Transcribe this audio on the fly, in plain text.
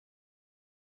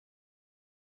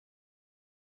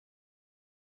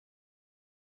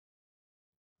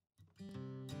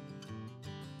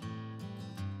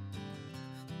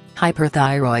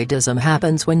Hyperthyroidism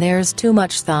happens when there's too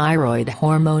much thyroid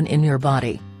hormone in your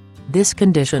body. This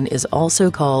condition is also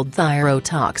called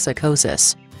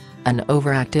thyrotoxicosis. An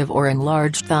overactive or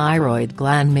enlarged thyroid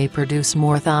gland may produce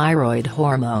more thyroid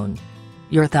hormone.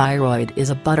 Your thyroid is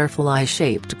a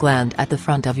butterfly-shaped gland at the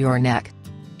front of your neck.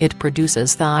 It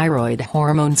produces thyroid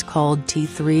hormones called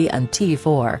T3 and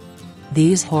T4.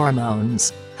 These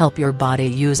hormones help your body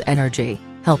use energy,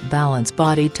 help balance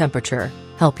body temperature,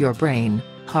 help your brain,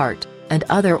 heart, and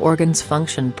other organs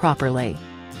function properly.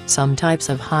 Some types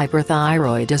of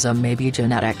hyperthyroidism may be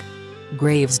genetic.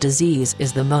 Graves' disease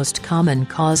is the most common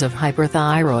cause of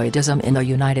hyperthyroidism in the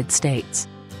United States.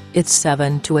 It's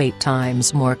 7 to 8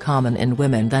 times more common in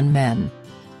women than men.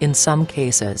 In some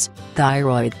cases,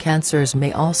 thyroid cancers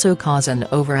may also cause an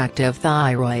overactive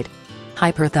thyroid.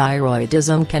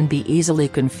 Hyperthyroidism can be easily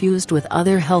confused with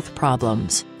other health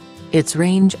problems. Its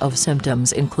range of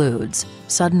symptoms includes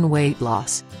sudden weight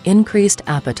loss, increased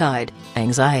appetite,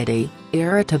 anxiety,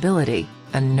 irritability,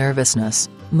 and nervousness,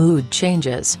 mood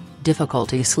changes,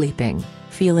 difficulty sleeping,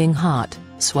 feeling hot,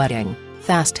 sweating,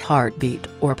 fast heartbeat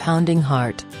or pounding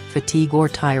heart, fatigue or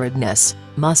tiredness,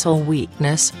 muscle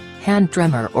weakness, hand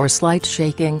tremor or slight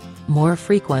shaking, more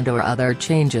frequent or other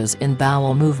changes in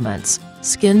bowel movements,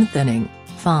 skin thinning,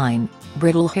 fine,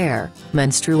 brittle hair,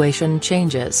 menstruation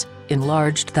changes,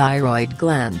 enlarged thyroid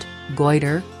gland,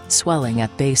 goiter, swelling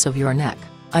at base of your neck,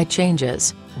 eye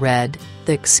changes, red,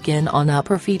 thick skin on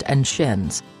upper feet and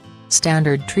shins.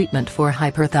 Standard treatment for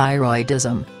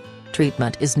hyperthyroidism.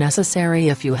 Treatment is necessary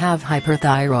if you have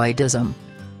hyperthyroidism.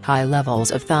 High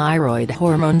levels of thyroid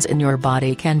hormones in your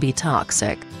body can be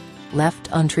toxic. Left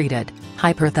untreated,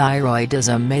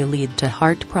 hyperthyroidism may lead to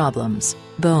heart problems,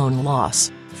 bone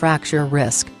loss, fracture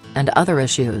risk, and other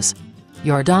issues.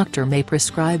 Your doctor may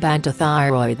prescribe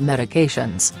antithyroid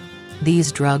medications.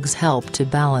 These drugs help to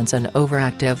balance an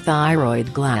overactive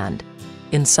thyroid gland.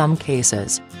 In some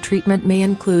cases, treatment may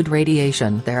include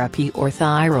radiation therapy or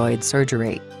thyroid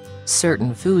surgery.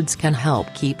 Certain foods can help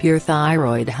keep your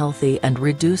thyroid healthy and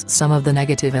reduce some of the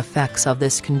negative effects of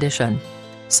this condition.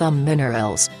 Some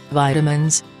minerals,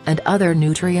 vitamins, and other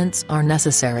nutrients are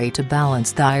necessary to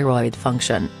balance thyroid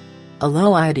function. A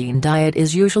low-iodine diet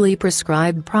is usually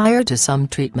prescribed prior to some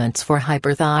treatments for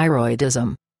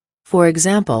hyperthyroidism. For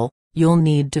example, you'll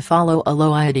need to follow a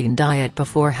low-iodine diet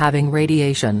before having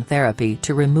radiation therapy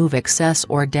to remove excess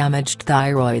or damaged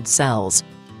thyroid cells.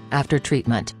 After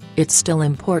treatment, it's still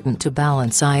important to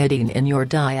balance iodine in your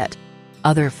diet.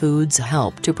 Other foods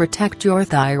help to protect your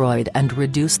thyroid and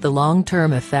reduce the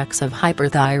long-term effects of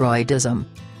hyperthyroidism.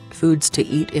 Foods to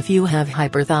eat if you have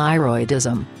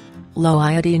hyperthyroidism.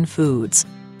 Low-iodine foods.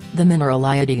 The mineral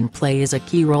iodine plays a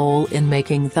key role in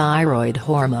making thyroid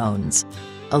hormones.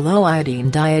 A low-iodine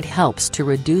diet helps to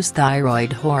reduce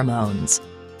thyroid hormones.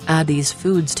 Add these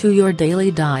foods to your daily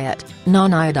diet: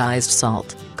 non-iodized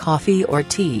salt, coffee or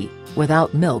tea,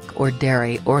 without milk or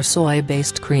dairy or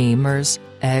soy-based creamers,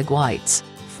 egg whites,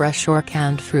 fresh or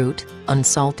canned fruit,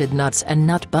 unsalted nuts and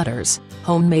nut butters,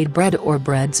 homemade bread or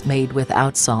breads made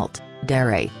without salt,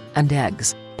 dairy, and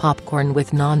eggs, popcorn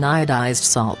with non-iodized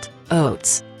salt,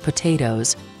 oats,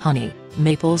 potatoes, honey,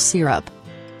 maple syrup.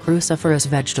 Cruciferous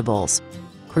vegetables.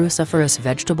 Cruciferous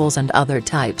vegetables and other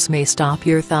types may stop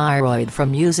your thyroid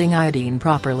from using iodine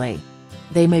properly.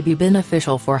 They may be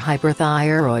beneficial for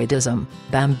hyperthyroidism: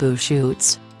 bamboo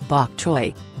shoots, bok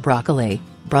choy, broccoli,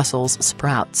 Brussels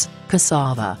sprouts,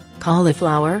 cassava,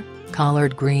 cauliflower,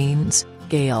 collard greens,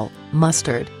 kale,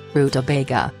 mustard,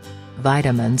 rutabaga.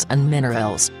 Vitamins and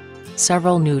minerals.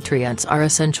 Several nutrients are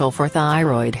essential for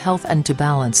thyroid health and to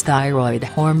balance thyroid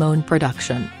hormone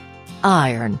production.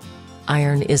 Iron.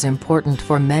 Iron is important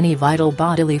for many vital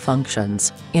bodily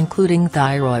functions, including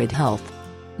thyroid health.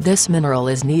 This mineral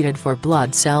is needed for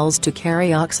blood cells to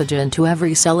carry oxygen to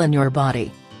every cell in your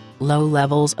body. Low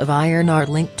levels of iron are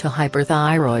linked to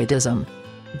hyperthyroidism.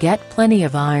 Get plenty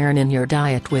of iron in your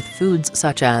diet with foods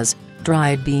such as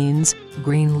dried beans,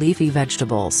 green leafy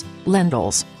vegetables,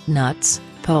 lentils, nuts,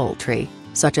 poultry,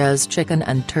 such as chicken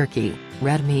and turkey,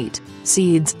 red meat,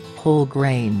 seeds, whole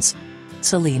grains.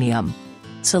 Selenium.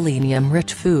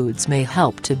 Selenium-rich foods may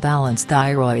help to balance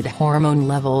thyroid hormone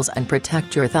levels and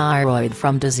protect your thyroid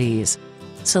from disease.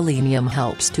 Selenium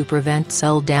helps to prevent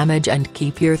cell damage and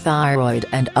keep your thyroid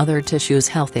and other tissues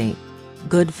healthy.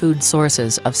 Good food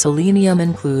sources of selenium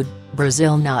include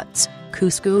Brazil nuts,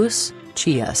 couscous,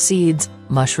 chia seeds,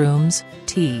 mushrooms,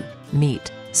 tea,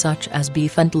 meat, such as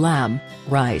beef and lamb,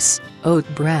 rice, oat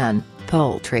bran,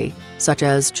 poultry, such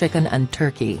as chicken and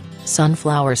turkey,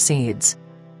 sunflower seeds.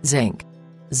 Zinc.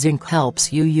 Zinc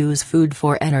helps you use food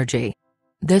for energy.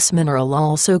 This mineral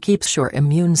also keeps your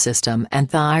immune system and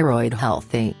thyroid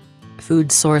healthy.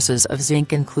 Food sources of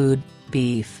zinc include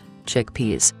beef,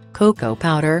 chickpeas, cocoa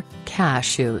powder,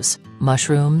 cashews,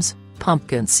 mushrooms,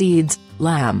 pumpkin seeds,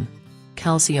 lamb.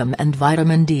 Calcium and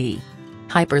vitamin D.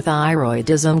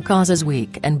 Hyperthyroidism causes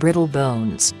weak and brittle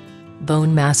bones.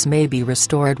 Bone mass may be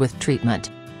restored with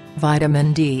treatment.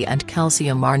 Vitamin D and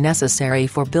calcium are necessary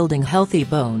for building healthy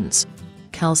bones.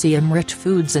 Calcium-rich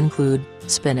foods include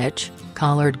spinach,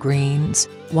 collard greens,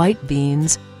 white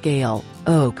beans, kale,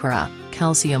 okra,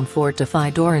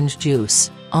 calcium-fortified orange juice,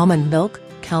 almond milk,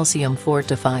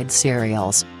 calcium-fortified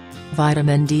cereals.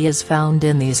 Vitamin D is found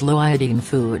in these low-iodine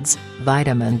foods: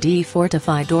 vitamin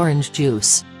D-fortified orange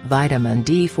juice, vitamin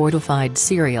D-fortified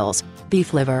cereals,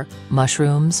 beef liver,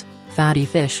 mushrooms, fatty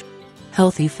fish.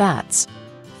 Healthy fats.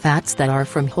 Fats that are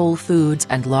from whole foods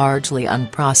and largely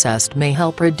unprocessed may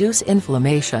help reduce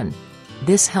inflammation.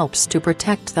 This helps to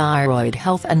protect thyroid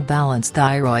health and balance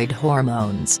thyroid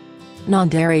hormones.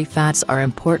 Non-dairy fats are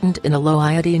important in a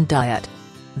low-iodine diet.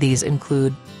 These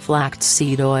include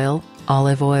flaxseed oil,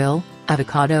 olive oil,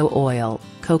 avocado oil,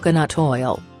 coconut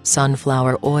oil,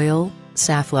 sunflower oil,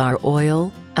 safflower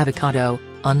oil, avocado,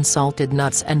 unsalted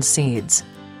nuts and seeds.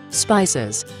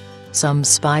 Spices. Some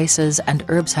spices and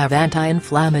herbs have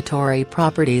anti-inflammatory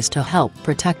properties to help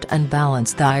protect and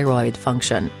balance thyroid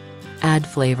function. Add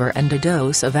flavor and a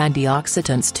dose of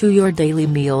antioxidants to your daily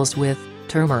meals with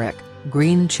turmeric,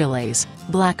 green chilies,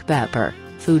 black pepper,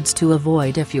 foods to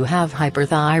avoid if you have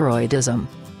hyperthyroidism.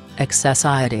 Excess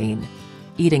iodine.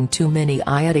 Eating too many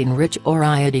iodine-rich or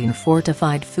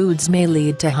iodine-fortified foods may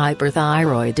lead to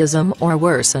hyperthyroidism or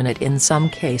worsen it in some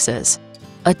cases.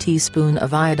 A teaspoon of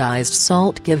iodized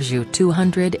salt gives you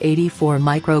 284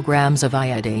 micrograms of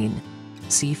iodine.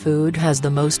 Seafood has the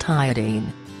most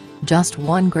iodine. Just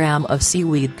 1 gram of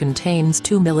seaweed contains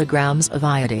 2 milligrams of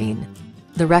iodine.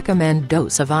 The recommended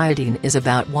dose of iodine is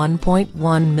about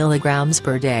 1.1 milligrams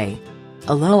per day.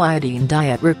 A low-iodine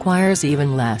diet requires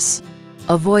even less.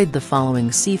 Avoid the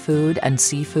following seafood and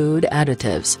seafood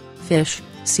additives: fish,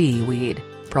 seaweed,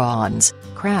 prawns,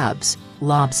 crabs,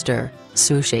 lobster,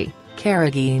 sushi,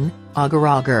 carrageen,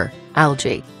 agar-agar,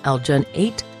 algae,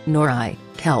 alginate, nori,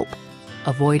 kelp.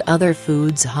 Avoid other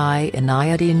foods high in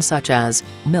iodine such as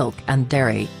milk and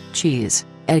dairy, cheese,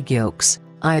 egg yolks,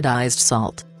 iodized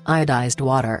salt, iodized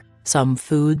water, some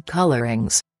food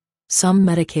colorings. Some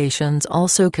medications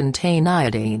also contain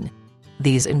iodine.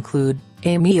 These include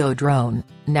amiodarone,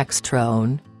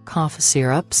 Nextrone, cough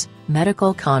syrups,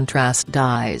 medical contrast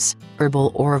dyes,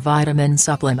 herbal or vitamin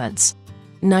supplements.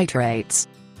 Nitrates.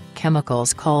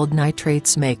 Chemicals called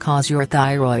nitrates may cause your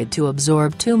thyroid to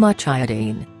absorb too much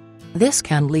iodine. This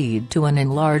can lead to an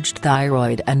enlarged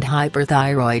thyroid and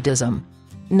hyperthyroidism.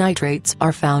 Nitrates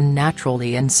are found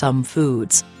naturally in some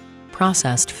foods.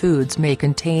 Processed foods may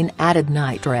contain added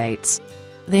nitrates.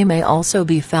 They may also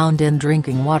be found in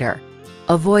drinking water.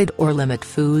 Avoid or limit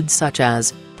foods such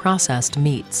as processed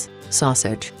meats,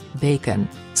 sausage, bacon,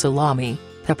 salami,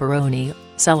 pepperoni,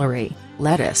 celery,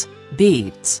 lettuce,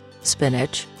 beets,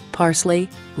 spinach, parsley,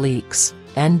 leeks,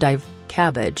 endive,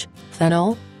 cabbage,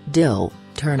 fennel, dill,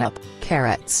 turnip,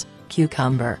 carrots,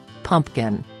 cucumber,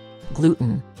 pumpkin.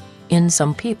 Gluten. In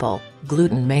some people,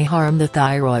 gluten may harm the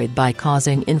thyroid by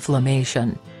causing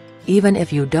inflammation. Even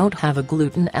if you don't have a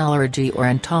gluten allergy or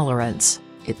intolerance,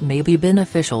 it may be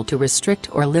beneficial to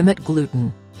restrict or limit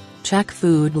gluten. Check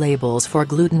food labels for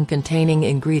gluten-containing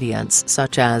ingredients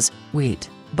such as wheat,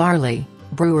 barley,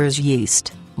 brewer's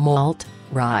yeast, malt,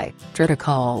 rye,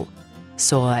 triticale.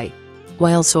 Soy.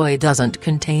 While soy doesn't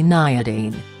contain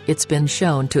iodine, it's been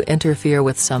shown to interfere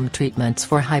with some treatments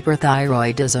for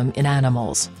hyperthyroidism in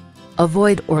animals.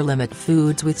 Avoid or limit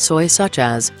foods with soy such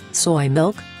as soy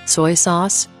milk, soy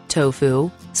sauce, tofu,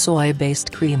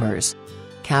 soy-based creamers.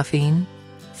 Caffeine.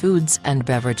 Foods and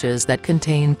beverages that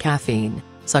contain caffeine,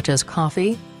 such as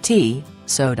coffee, tea,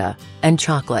 soda, and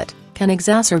chocolate, can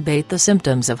exacerbate the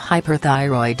symptoms of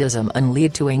hyperthyroidism and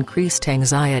lead to increased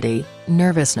anxiety,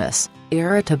 nervousness,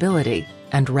 irritability,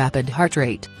 and rapid heart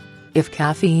rate. If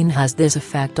caffeine has this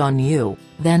effect on you,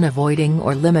 then avoiding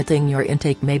or limiting your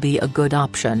intake may be a good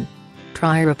option.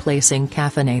 Try replacing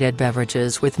caffeinated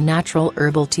beverages with natural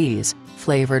herbal teas,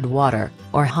 flavored water,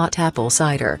 or hot apple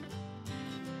cider.